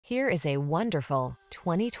Here is a wonderful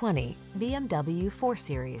 2020 BMW 4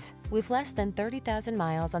 Series. With less than 30,000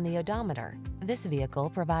 miles on the odometer, this vehicle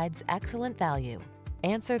provides excellent value.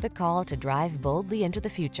 Answer the call to drive boldly into the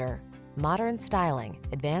future. Modern styling,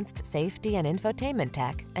 advanced safety and infotainment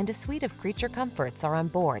tech, and a suite of creature comforts are on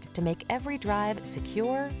board to make every drive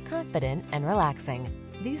secure, confident, and relaxing.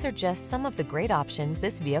 These are just some of the great options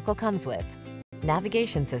this vehicle comes with: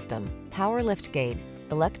 navigation system, power liftgate,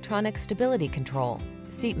 electronic stability control,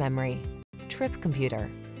 seat memory, trip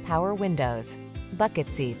computer, power windows,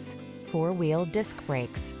 bucket seats, four-wheel disc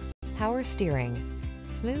brakes, power steering.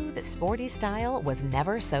 Smooth, sporty style was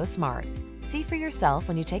never so smart. See for yourself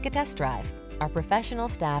when you take a test drive. Our professional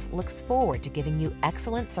staff looks forward to giving you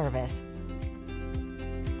excellent service.